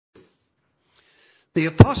The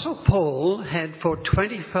Apostle Paul had for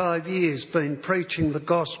 25 years been preaching the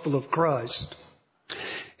gospel of Christ.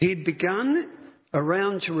 He'd begun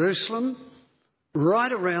around Jerusalem,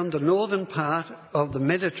 right around the northern part of the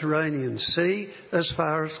Mediterranean Sea, as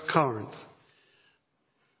far as Corinth.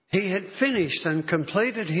 He had finished and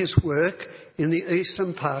completed his work in the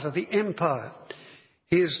eastern part of the empire.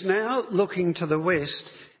 He is now looking to the west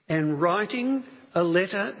and writing a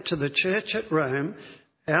letter to the church at Rome,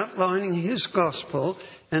 outlining his gospel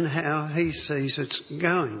and how he sees it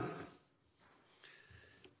going.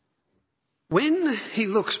 When he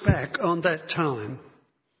looks back on that time,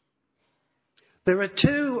 there are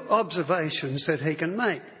two observations that he can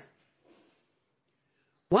make.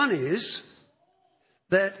 One is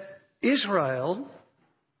that Israel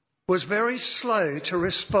was very slow to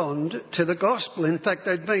respond to the gospel. In fact,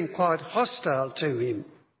 they'd been quite hostile to him.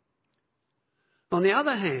 On the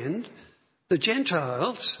other hand, the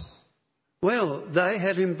Gentiles, well, they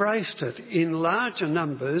had embraced it in larger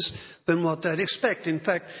numbers than what they'd expect. In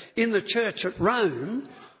fact, in the church at Rome,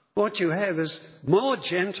 what you have is more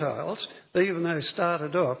Gentiles, even though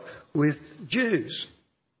started off with Jews.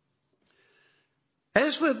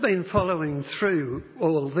 As we've been following through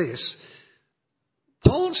all this,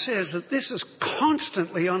 Paul says that this is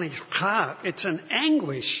constantly on his heart. It's an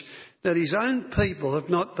anguish that his own people have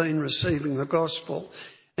not been receiving the gospel.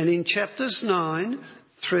 And in chapters 9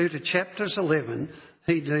 through to chapters 11,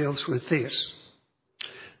 he deals with this.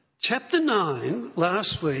 Chapter 9,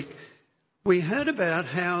 last week, we heard about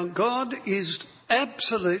how God is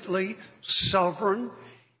absolutely sovereign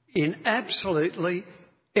in absolutely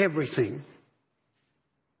everything.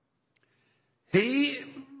 He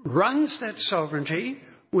runs that sovereignty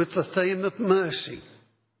with the theme of mercy.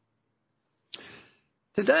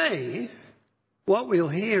 Today, what we'll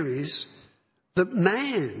hear is that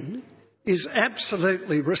man is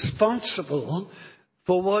absolutely responsible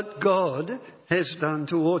for what God has done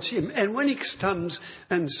towards him. And when he comes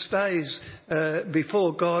and stays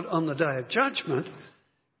before God on the day of judgment,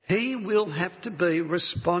 he will have to be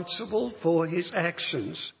responsible for his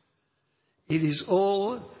actions. It is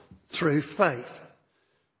all through faith.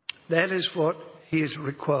 That is what he is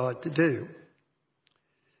required to do.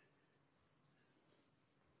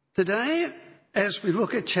 Today, as we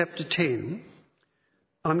look at chapter 10,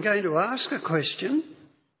 I'm going to ask a question,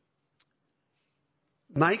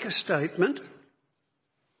 make a statement,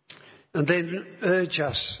 and then urge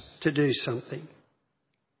us to do something.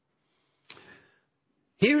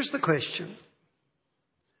 Here's the question.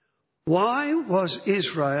 Why was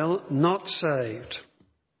Israel not saved?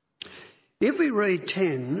 If we read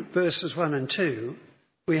 10 verses 1 and 2,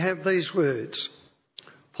 we have these words.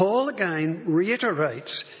 Paul again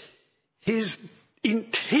reiterates his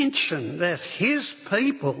intention that his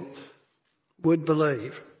people would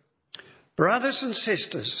believe. Brothers and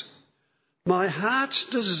sisters, my heart's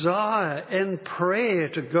desire and prayer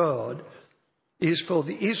to God is for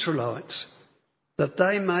the Israelites, that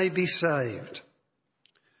they may be saved.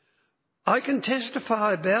 I can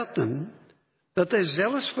testify about them that they're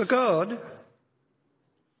zealous for God,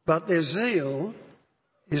 but their zeal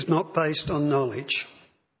is not based on knowledge.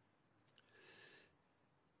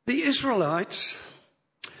 The Israelites,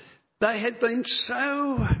 they had been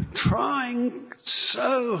trying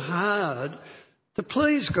so hard to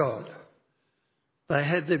please God. They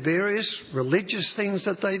had their various religious things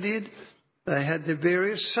that they did. They had their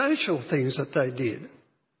various social things that they did.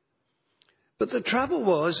 But the trouble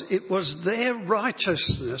was, it was their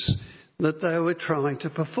righteousness that they were trying to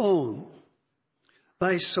perform.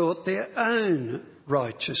 They sought their own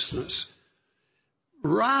righteousness.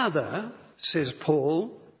 Rather, says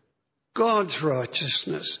Paul, God's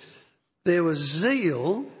righteousness. There was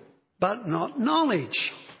zeal, but not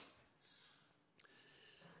knowledge.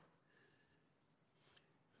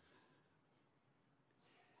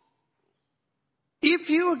 If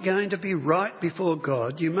you are going to be right before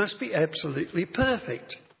God, you must be absolutely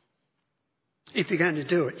perfect. If you're going to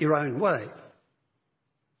do it your own way.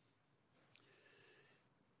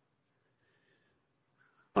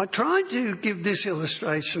 I tried to give this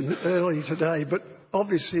illustration early today, but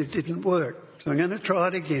obviously it didn't work. So I'm going to try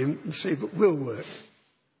it again and see if it will work.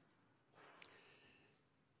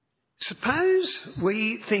 Suppose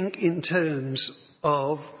we think in terms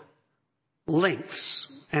of lengths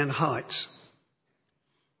and heights.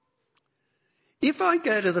 If I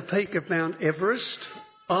go to the peak of Mount Everest,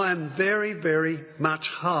 I am very, very much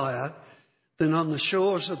higher than on the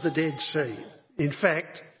shores of the Dead Sea. In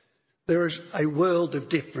fact, there is a world of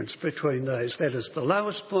difference between those. That is the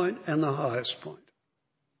lowest point and the highest point.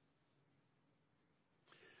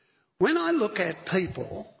 When I look at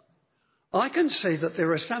people, I can see that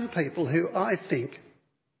there are some people who I think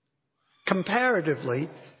comparatively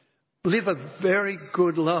live a very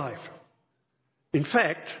good life. In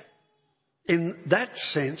fact, in that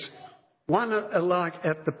sense, one are like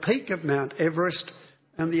at the peak of Mount Everest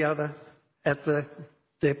and the other at the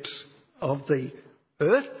depths of the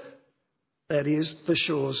earth, that is, the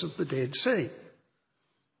shores of the Dead Sea.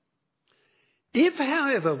 If,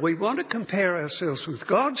 however, we want to compare ourselves with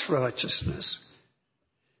God's righteousness,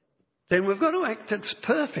 then we've got to act as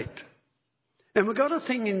perfect. And we've got to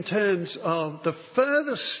think in terms of the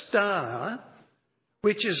furthest star,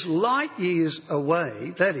 which is light years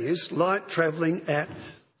away, that is, light travelling at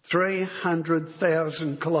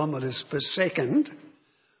 300,000 kilometres per second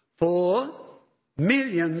for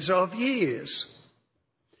millions of years.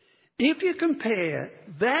 If you compare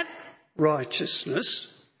that righteousness,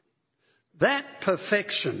 that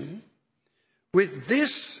perfection, with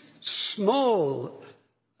this small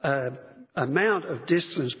amount of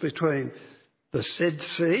distance between the Dead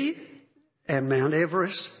Sea and Mount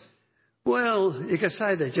Everest, well, you can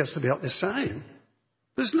say they're just about the same.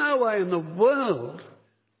 There's no way in the world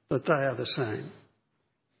that they are the same.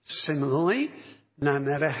 Similarly, no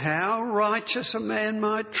matter how righteous a man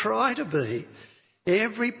might try to be,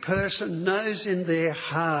 every person knows in their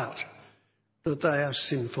heart that they are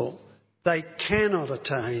sinful. They cannot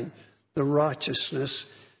attain the righteousness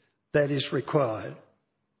that is required.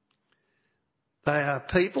 They are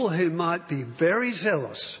people who might be very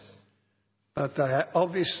zealous, but they are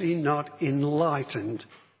obviously not enlightened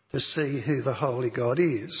to see who the Holy God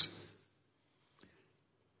is.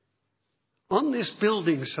 On this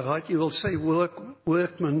building site, you will see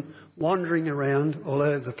workmen wandering around all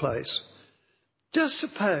over the place. Just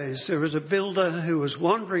suppose there was a builder who was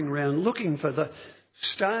wandering around looking for the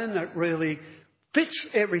stone that really fits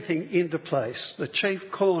everything into place, the chief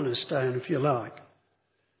cornerstone, if you like.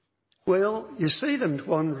 Well, you see them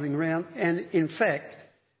wandering around, and in fact,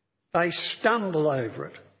 they stumble over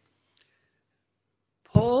it.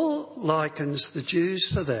 Paul likens the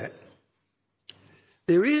Jews to that.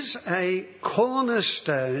 There is a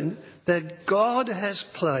cornerstone that God has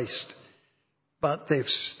placed, but they've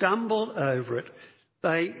stumbled over it.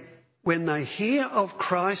 When they hear of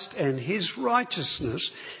Christ and his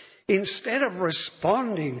righteousness, instead of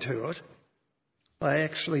responding to it, they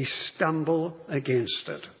actually stumble against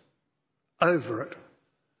it, over it.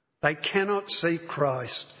 They cannot see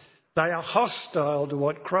Christ. They are hostile to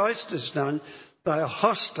what Christ has done. They are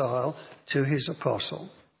hostile to his apostle.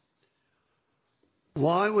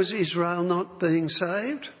 Why was Israel not being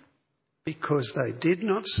saved? Because they did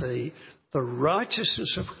not see the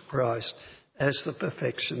righteousness of Christ as the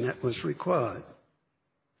perfection that was required.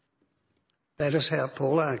 That is how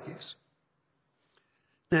Paul argues.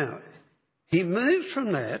 Now, he moved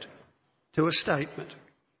from that to a statement.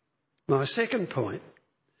 My second point,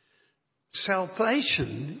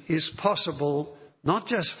 salvation is possible not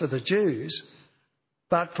just for the Jews,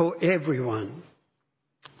 but for everyone.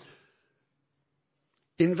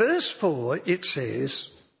 In verse 4, it says,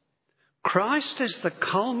 Christ is the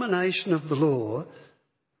culmination of the law,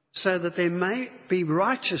 so that there may be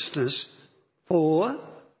righteousness for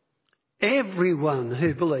everyone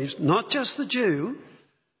who believes, not just the Jew,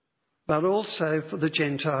 but also for the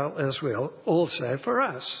Gentile as well, also for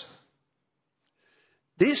us.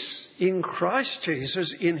 This in Christ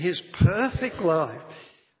Jesus, in his perfect life,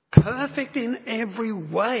 perfect in every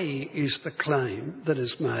way is the claim that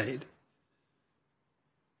is made.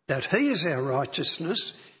 That he is our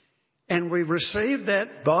righteousness, and we receive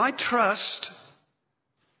that by trust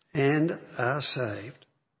and are saved.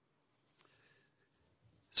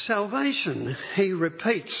 Salvation, he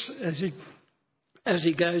repeats as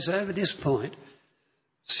he goes over this point,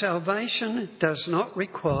 salvation does not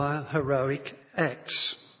require heroic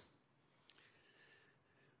acts.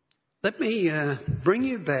 Let me bring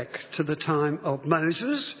you back to the time of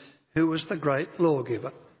Moses, who was the great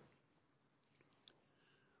lawgiver.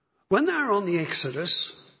 When they were on the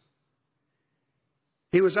Exodus,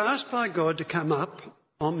 he was asked by God to come up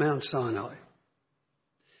on Mount Sinai,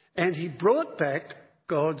 and he brought back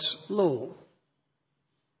God's law.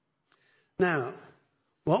 Now,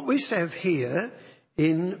 what we have here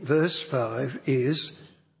in verse 5 is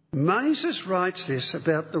Moses writes this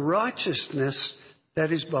about the righteousness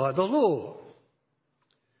that is by the law.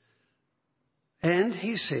 And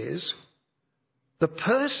he says, the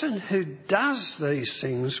person who does these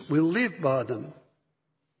things will live by them.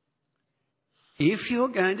 If you're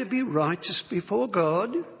going to be righteous before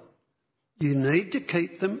God, you need to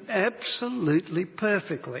keep them absolutely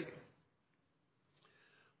perfectly.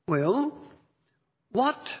 Well,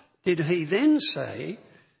 what did he then say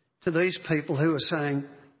to these people who are saying,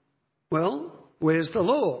 Well, where's the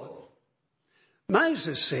law?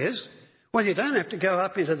 Moses says, well, you don't have to go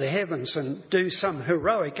up into the heavens and do some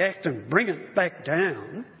heroic act and bring it back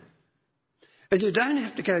down. And you don't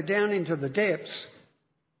have to go down into the depths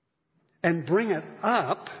and bring it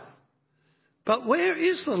up. But where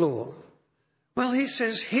is the law? Well, he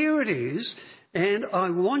says, here it is, and I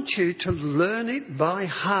want you to learn it by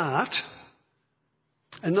heart.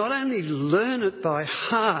 And not only learn it by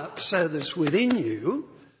heart so that it's within you,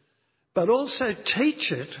 but also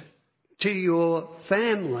teach it to your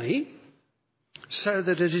family so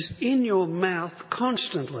that it is in your mouth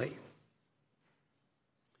constantly.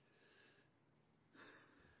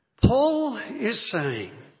 Paul is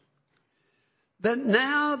saying that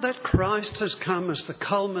now that Christ has come as the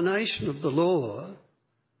culmination of the law,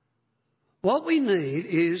 what we need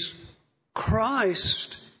is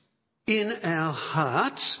Christ in our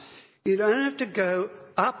hearts. You don't have to go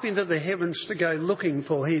up into the heavens to go looking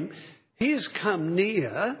for him. He has come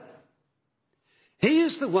near. He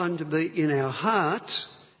is the one to be in our hearts,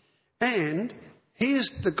 and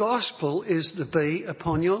the gospel is to be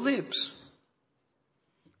upon your lips.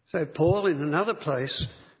 So Paul in another place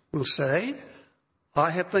will say,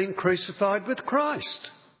 I have been crucified with Christ.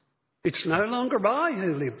 It's no longer I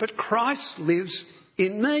who live, but Christ lives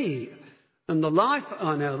in me. And the life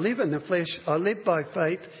I now live in the flesh, I live by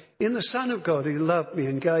faith in the Son of God who loved me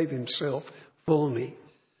and gave himself for me.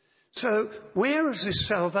 So where is this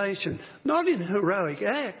salvation? Not in heroic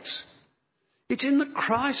acts. It's in the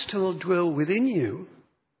Christ who will dwell within you.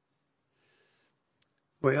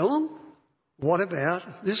 Well, what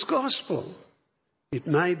about this gospel? It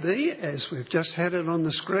may be, as we've just had it on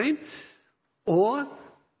the screen, or,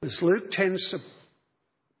 as Luke tends to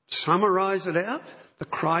summarise it out, the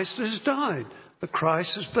Christ has died. The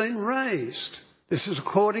Christ has been raised. This is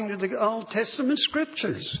according to the Old Testament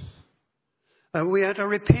scriptures. We are to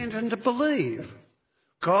repent and to believe.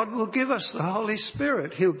 God will give us the Holy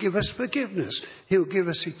Spirit. He'll give us forgiveness. He'll give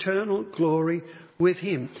us eternal glory with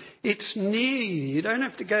him. It's near you. You don't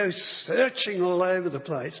have to go searching all over the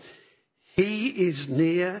place. He is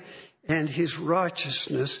near and his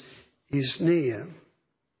righteousness is near.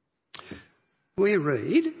 We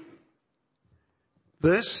read,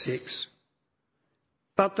 verse 6,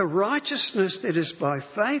 but the righteousness that is by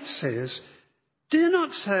faith says, do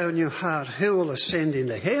not say in your heart, who will ascend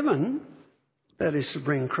into heaven? That is to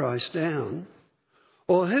bring Christ down.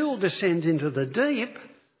 Or who will descend into the deep?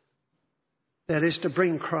 That is to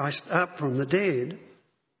bring Christ up from the dead.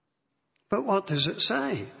 But what does it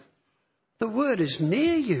say? The word is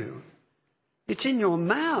near you. It's in your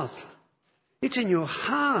mouth. It's in your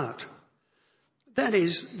heart. That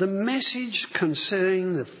is the message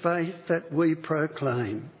concerning the faith that we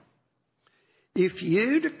proclaim. If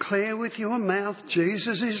you declare with your mouth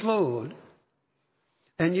Jesus is Lord,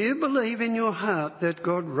 and you believe in your heart that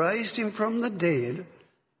God raised him from the dead,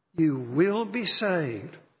 you will be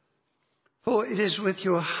saved. For it is with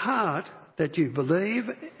your heart that you believe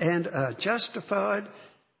and are justified,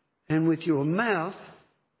 and with your mouth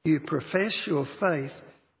you profess your faith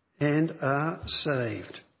and are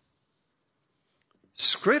saved.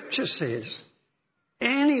 Scripture says,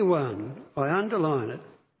 anyone, I underline it,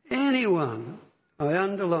 anyone, I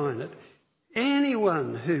underline it,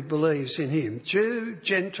 anyone who believes in him, Jew,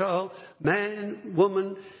 Gentile, man,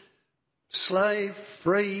 woman, slave,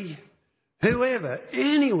 free, whoever,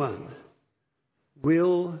 anyone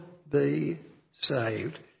will be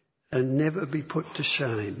saved and never be put to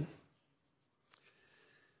shame.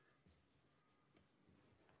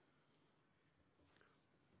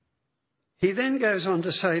 He then goes on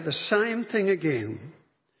to say the same thing again.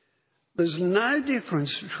 There's no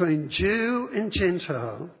difference between Jew and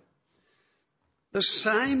Gentile. The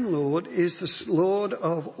same Lord is the Lord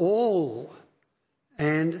of all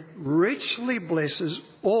and richly blesses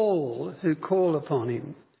all who call upon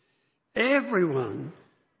him. Everyone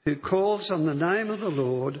who calls on the name of the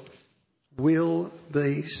Lord will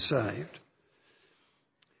be saved.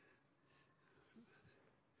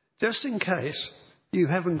 Just in case you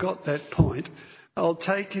haven't got that point, I'll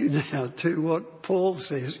take you now to what Paul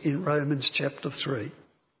says in Romans chapter 3.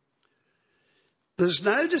 There's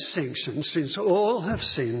no distinction, since all have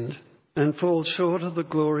sinned and fall short of the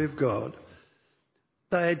glory of God.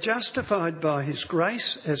 They are justified by his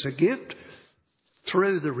grace as a gift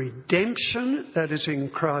through the redemption that is in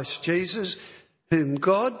Christ Jesus, whom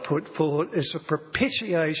God put forward as a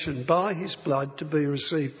propitiation by his blood to be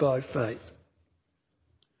received by faith.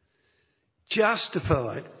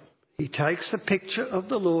 Justified. He takes the picture of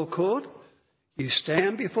the law court. You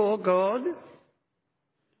stand before God.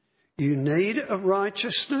 You need a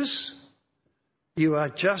righteousness. You are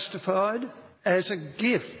justified as a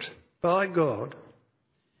gift. by God.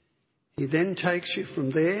 He then takes you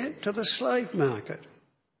from there to the slave market.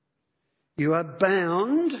 You are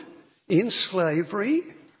bound in slavery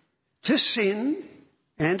to sin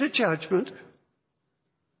and to judgment.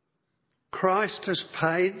 Christ has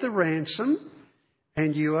paid the ransom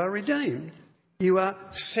and you are redeemed. You are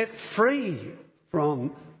set free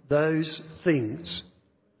from those things.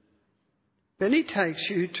 Then he takes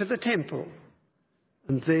you to the temple,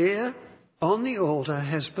 and there on the altar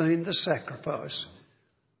has been the sacrifice,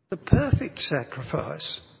 the perfect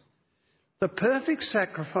sacrifice. The perfect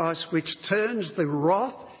sacrifice which turns the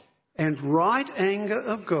wrath and right anger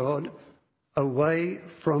of God away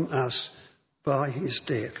from us by his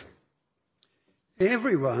death.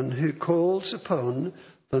 Everyone who calls upon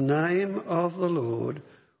the name of the Lord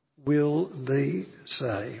will be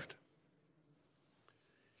saved.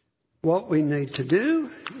 What we need to do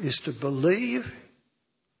is to believe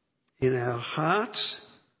in our hearts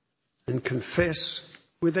and confess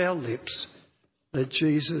with our lips that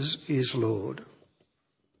Jesus is Lord.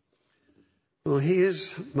 Well,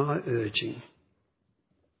 here's my urging.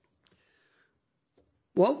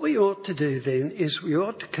 What we ought to do then is we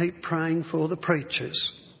ought to keep praying for the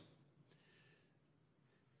preachers.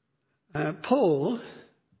 Paul,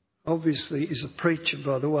 obviously, is a preacher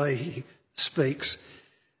by the way he speaks,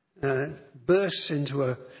 bursts into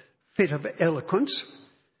a fit of eloquence,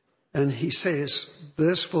 and he says,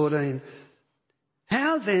 verse 14,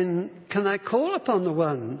 "How then can they call upon the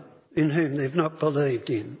one in whom they've not believed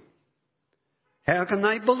in? How can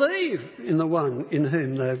they believe in the one in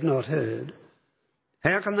whom they've not heard?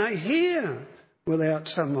 How can they hear without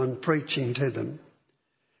someone preaching to them?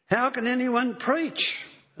 How can anyone preach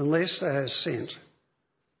unless they are sent?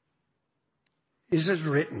 Is it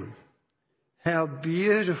written, how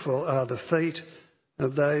beautiful are the feet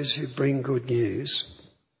of those who bring good news?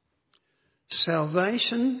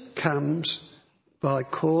 Salvation comes by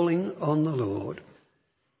calling on the Lord.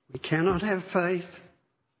 We cannot have faith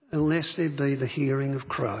unless there be the hearing of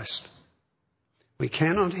Christ. We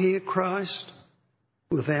cannot hear Christ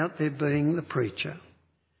without there being the preacher.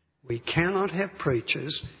 We cannot have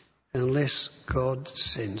preachers unless God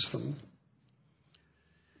sends them.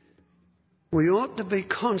 We ought to be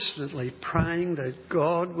constantly praying that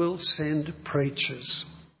God will send preachers.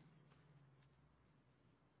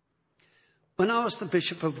 When I was the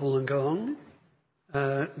Bishop of Wollongong,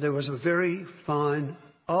 there was a very fine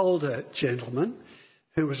older gentleman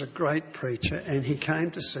who was a great preacher, and he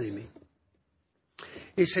came to see me.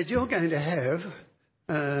 He said, "You're going to have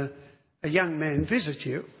a young man visit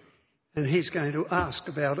you, and he's going to ask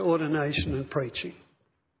about ordination and preaching.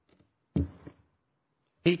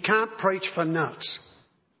 He can't preach for nuts."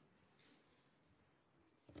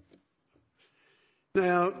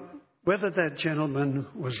 Now, whether that gentleman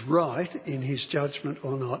was right in his judgment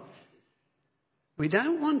or not, we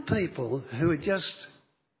don't want people who are just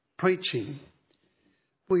preaching.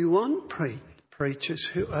 We want preachers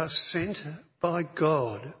who are sent by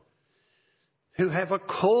God, who have a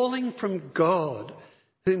calling from God,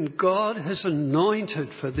 whom God has anointed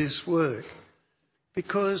for this work.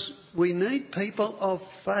 Because we need people of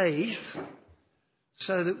faith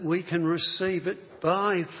so that we can receive it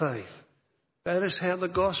by faith. That is how the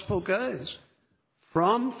gospel goes.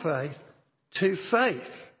 From faith to faith,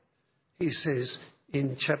 he says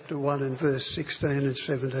in chapter 1 and verse 16 and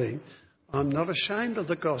 17. "I'm not ashamed of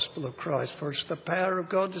the gospel of Christ, for it's the power of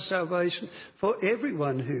God to salvation for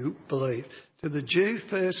everyone who believes, to the Jew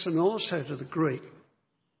first and also to the Greek."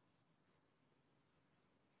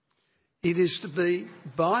 It is to be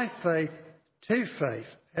by faith to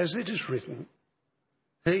faith, as it is written,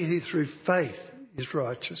 "He who through faith is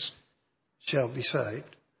righteous shall be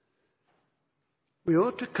saved." We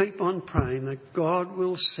ought to keep on praying that God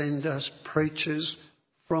will send us preachers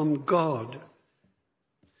from God.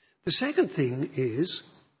 The second thing is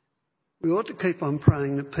we ought to keep on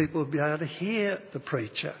praying that people will be able to hear the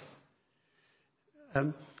preacher.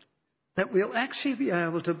 That we'll actually be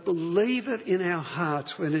able to believe it in our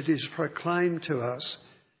hearts when it is proclaimed to us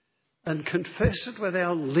and confess it with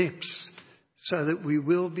our lips so that we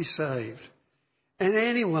will be saved. And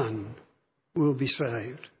anyone will be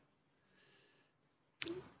saved.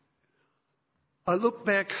 I look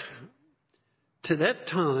back to that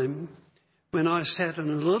time when I sat in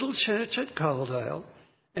a little church at Coaldale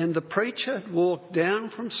and the preacher had walked down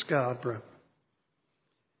from Scarborough,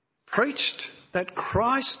 preached that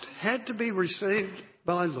Christ had to be received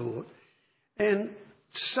by Lord, and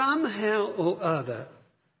somehow or other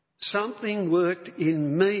something worked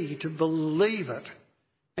in me to believe it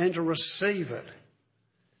and to receive it.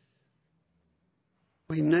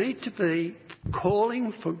 We need to be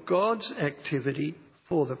calling for God's activity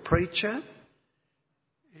for the preacher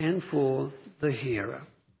and for the hearer.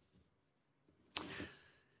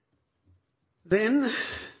 Then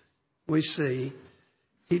we see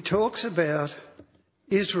he talks about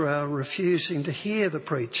Israel refusing to hear the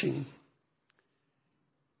preaching.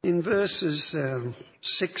 In verses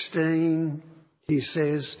 16, he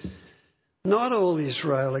says, "Not all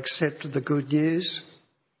Israel accepted the good news."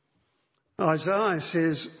 Isaiah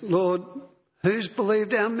says, "Lord, who's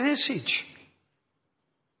believed our message?"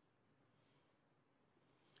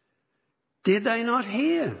 Did they not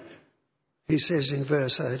hear? He says in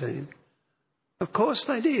verse 18. Of course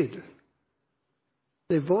they did.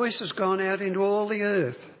 Their voice has gone out into all the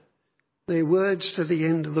earth, their words to the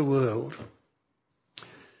end of the world.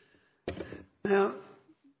 Now,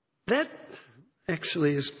 that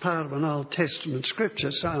actually is part of an Old Testament scripture,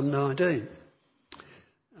 Psalm 19.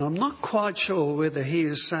 I'm not quite sure whether he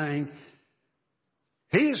is saying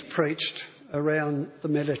he has preached around the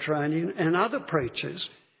Mediterranean and other preachers.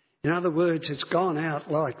 In other words, it's gone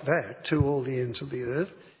out like that to all the ends of the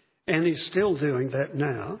earth, and he's still doing that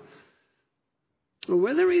now. Or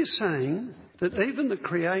whether he's saying that even the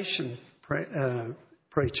creation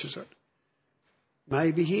preaches it.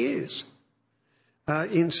 Maybe he is.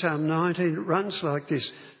 In Psalm 19, it runs like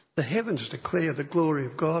this: "The heavens declare the glory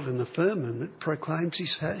of God, and the firmament proclaims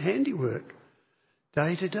his handiwork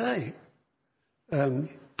day to day.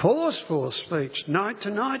 Pours forth speech, night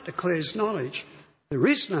to night declares knowledge. There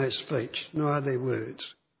is no speech, nor are there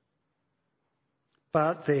words.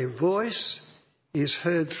 But their voice is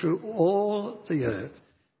heard through all the earth,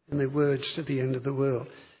 and their words to the end of the world."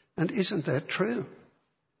 And isn't that true?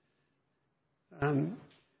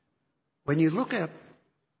 When you look at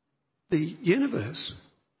the universe,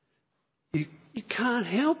 you can't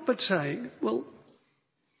help but say, well,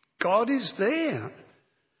 God is there.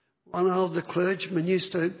 One older clergyman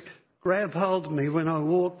used to grab hold of me when I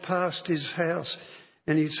walked past his house,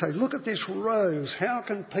 and he'd say, "Look at this rose. How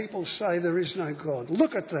can people say there is no God?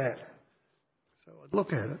 Look at that." So I'd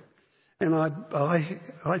look at it, and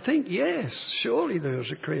I think, yes, surely there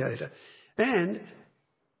is a creator. And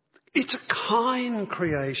it's a kind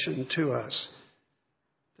creation to us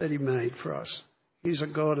that he made for us. He's a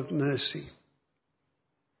God of mercy.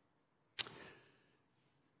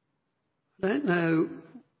 I don't know,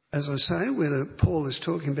 as I say, whether Paul is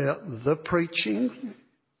talking about the preaching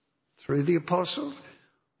through the apostles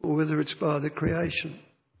or whether it's by the creation.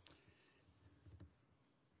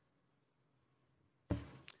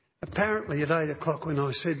 Apparently at 8 o'clock when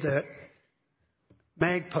I said that,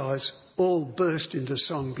 magpies all burst into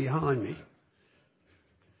song behind me.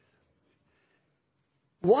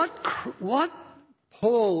 What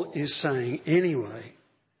Paul is saying anyway,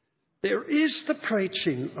 there is the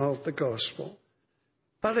preaching of the gospel,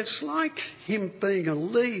 but it's like him being a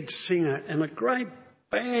lead singer and a great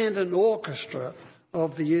band and orchestra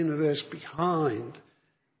of the universe behind,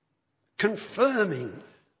 confirming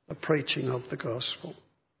the preaching of the gospel.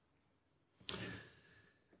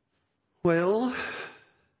 Well,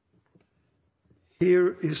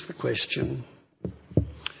 here is the question.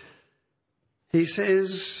 He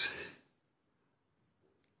says,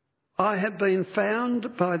 "I have been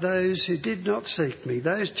found by those who did not seek me,"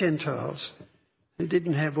 those Gentiles who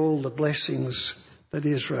didn't have all the blessings that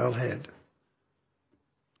Israel had.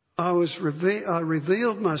 I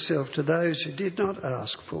revealed myself to those who did not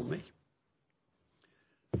ask for me.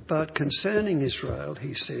 But concerning Israel,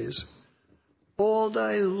 he says, all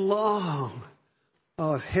day long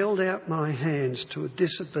I've held out my hands to a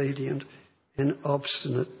disobedient and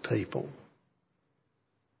obstinate people.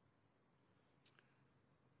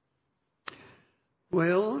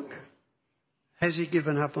 Well, has he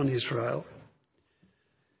given up on Israel?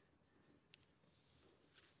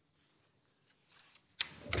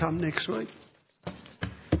 Come next week.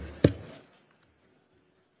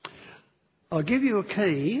 I'll give you a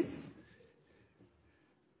key.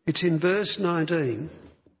 It's in verse 19.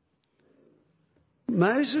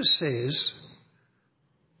 Moses says,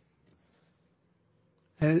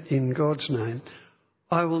 in God's name,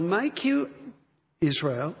 "I will make you,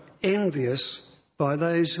 Israel, envious by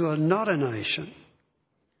those who are not a nation.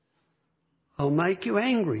 I'll make you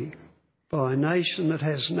angry by a nation that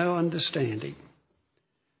has no understanding."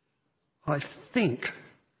 I think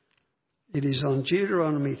it is on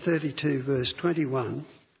Deuteronomy 32 verse 21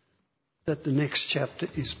 that the next chapter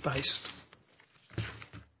is based.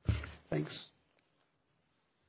 Thanks.